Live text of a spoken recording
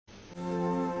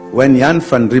when Jan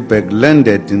van Riebeeck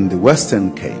landed in the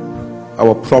Western Cape,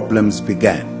 our problems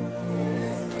began.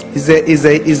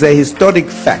 It's a historic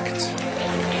fact.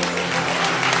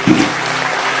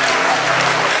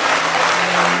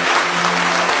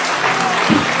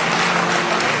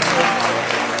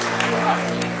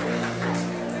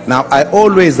 Now, I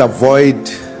always avoid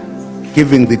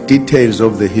giving the details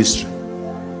of the history,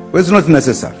 but it's not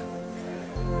necessary.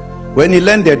 When he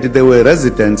landed, there were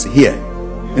residents here,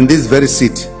 in this very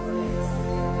city,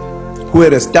 who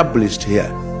were established here.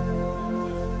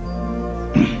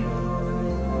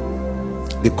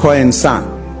 The Cohen son.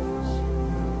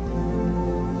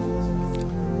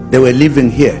 They were living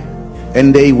here,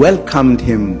 and they welcomed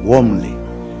him warmly.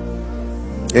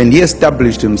 And he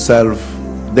established himself.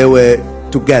 They were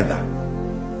together.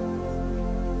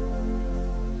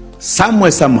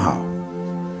 Somewhere, somehow,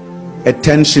 a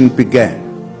tension began.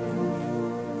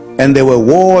 And there were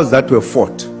wars that were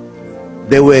fought.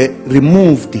 They were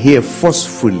removed here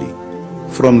forcefully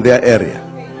from their area.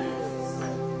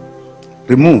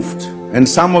 Removed. And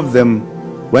some of them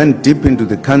went deep into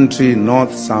the country,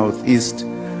 north, south, east.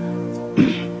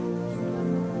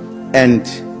 And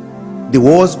the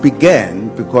wars began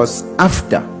because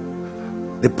after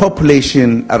the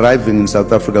population arriving in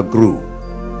South Africa grew.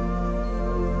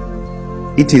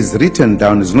 It is written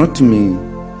down, it's not me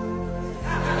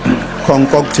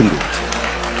concocting it.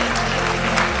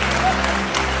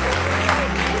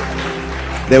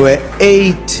 There were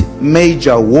 8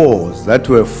 major wars that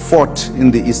were fought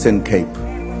in the Eastern Cape.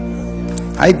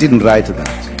 I didn't write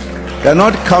that. We are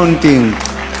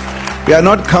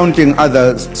not counting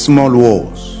other small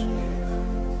wars.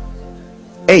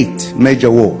 8 major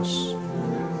wars.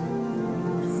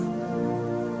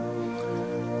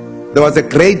 There was a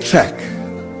great track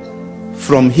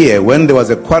from here when there was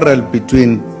a quarrel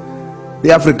between the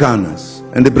Afrikaners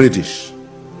and the British.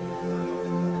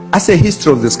 As a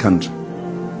history of this country,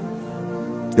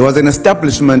 there was an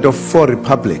establishment of 4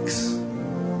 republics,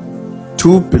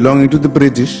 2 belonging to the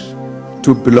British,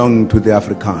 2 belonging to the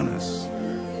Afrikaners.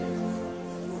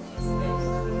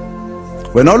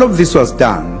 When all of this was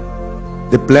done,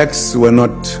 the blacks were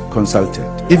not consulted,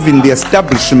 even the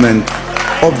establishment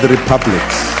of the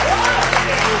republics.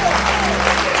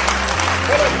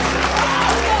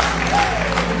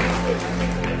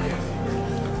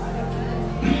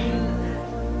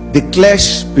 The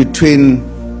clash between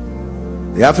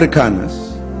the Afrikaners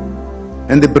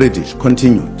and the British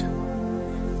continued.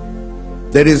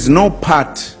 There is no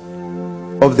part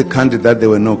of the country that there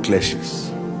were no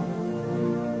clashes.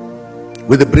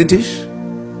 With the British,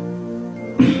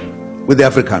 with the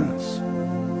Afrikaners.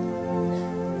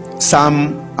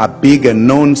 Some are big and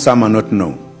known, some are not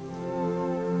known.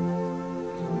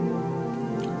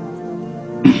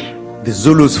 The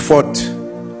Zulus fought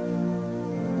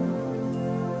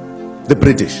the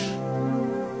British,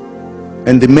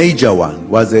 and the major one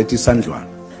was at Isandlwana.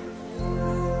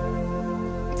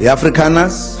 The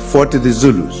Afrikaners fought the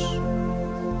Zulus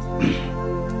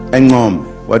and Ngombe,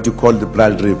 what you call the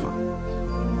Brale River.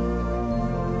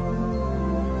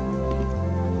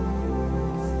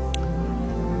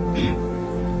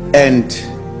 And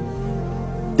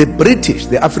the British,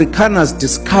 the Afrikaners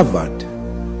discovered,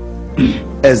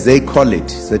 as they call it,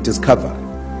 they discovered,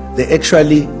 they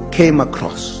actually came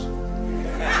across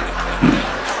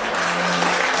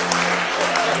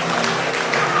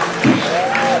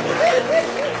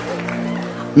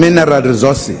mineral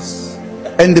resources.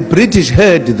 And the British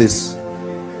heard this,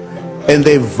 and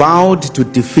they vowed to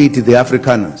defeat the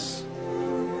Afrikaners.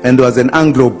 And there was an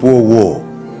Anglo-Boer war.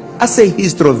 As a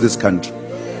history of this country.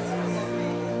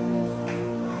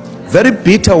 Very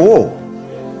bitter war.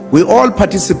 We all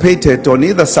participated on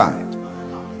either side.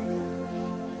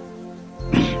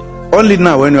 Only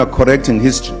now, when we are correcting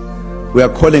history, we are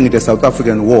calling it a South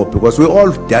African war, because we all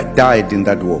died in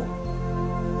that war.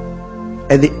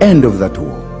 At the end of that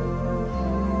war,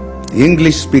 the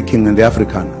English-speaking and the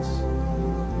Afrikaners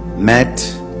met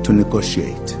to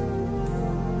negotiate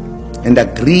and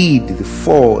agreed the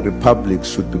 4 republics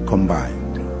should be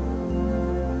combined,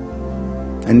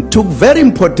 and took very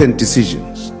important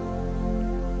decisions.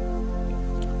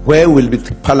 Where will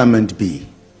the parliament be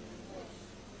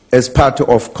as part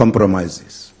of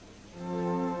compromises?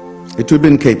 It will be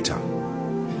in Cape Town.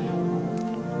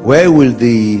 Where will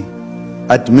the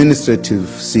administrative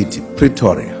city,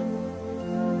 Pretoria?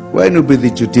 Where will be the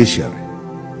judiciary?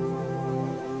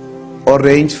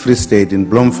 Orange Free State in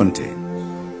Bloemfontein.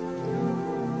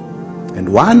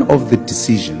 And one of the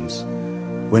decisions,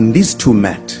 when these 2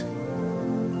 met,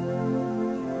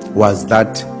 was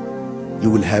that you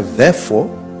will have, therefore,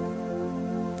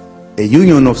 a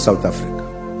union of South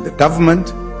Africa, the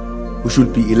government We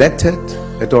should be elected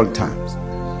at all times,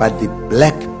 but the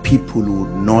black people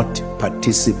would not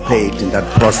participate in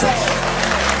that process.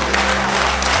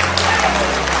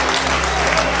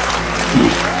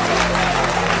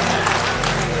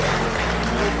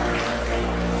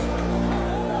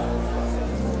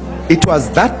 It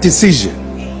was that decision.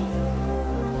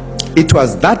 It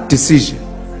was that decision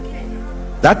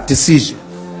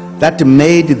that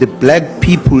made the black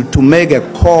people to make a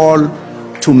call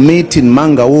to meet in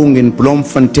Mangaung in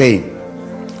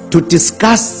Bloemfontein to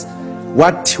discuss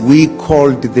what we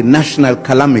called the national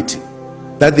calamity,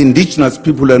 that the indigenous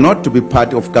people are not to be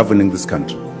part of governing this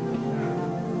country.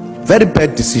 Very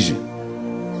bad decision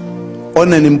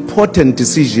on an important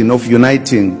decision of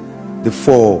uniting the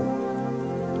four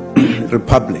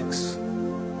republics.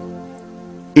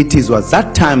 It was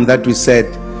that time that we said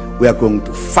we are going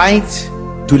to fight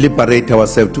to liberate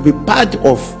ourselves, to be part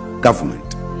of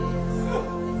government,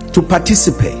 to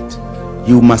participate.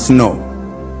 You must know,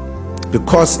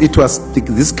 because it was,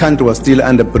 this country was still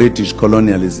under British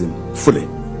colonialism fully.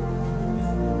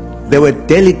 There were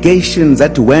delegations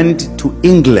that went to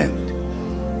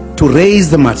England to raise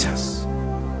the matters.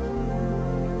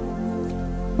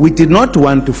 We did not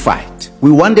want to fight.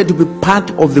 We wanted to be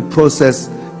part of the process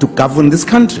to govern this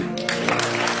country.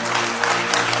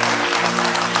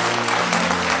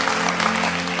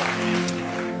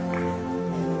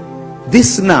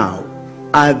 This now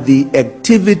are the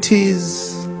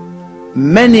activities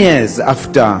many years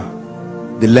after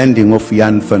the landing of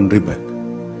Jan van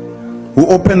Riebeeck, who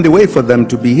opened the way for them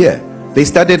to be here. They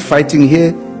started fighting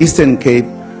here, Eastern Cape,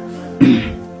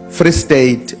 Free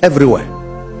State, everywhere.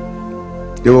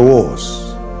 There were wars.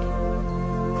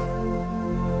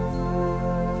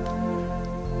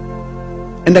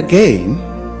 And again,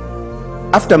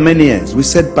 after many years, we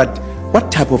said, but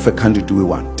what type of a country do we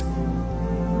want?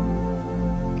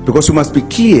 Because we must be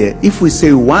clear, if we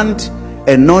say we want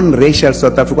a non-racial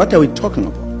South Africa, what are we talking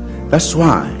about? That's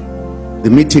why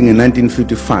the meeting in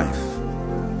 1955,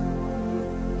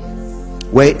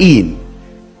 wherein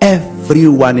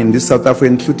everyone in this South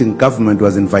Africa, including government,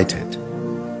 was invited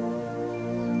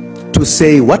to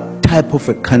say what type of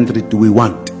a country do we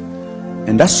want.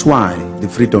 And that's why the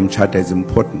Freedom Charter is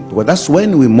important. Well, that's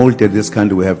when we molded this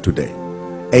country we have today.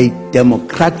 A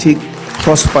democratic,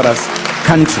 prosperous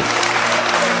country.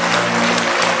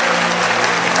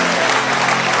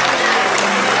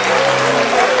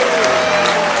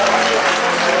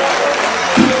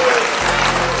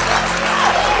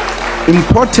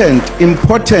 Important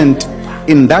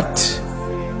in that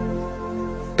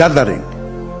gathering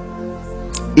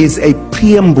is a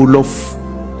preamble of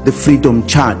the Freedom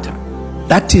Charter.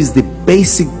 That is the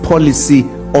basic policy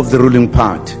of the ruling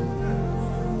party,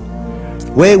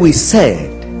 where we said,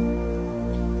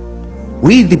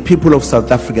 we the people of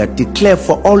South Africa declare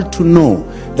for all to know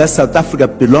that South Africa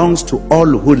belongs to all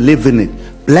who live in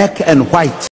it, black and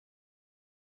white.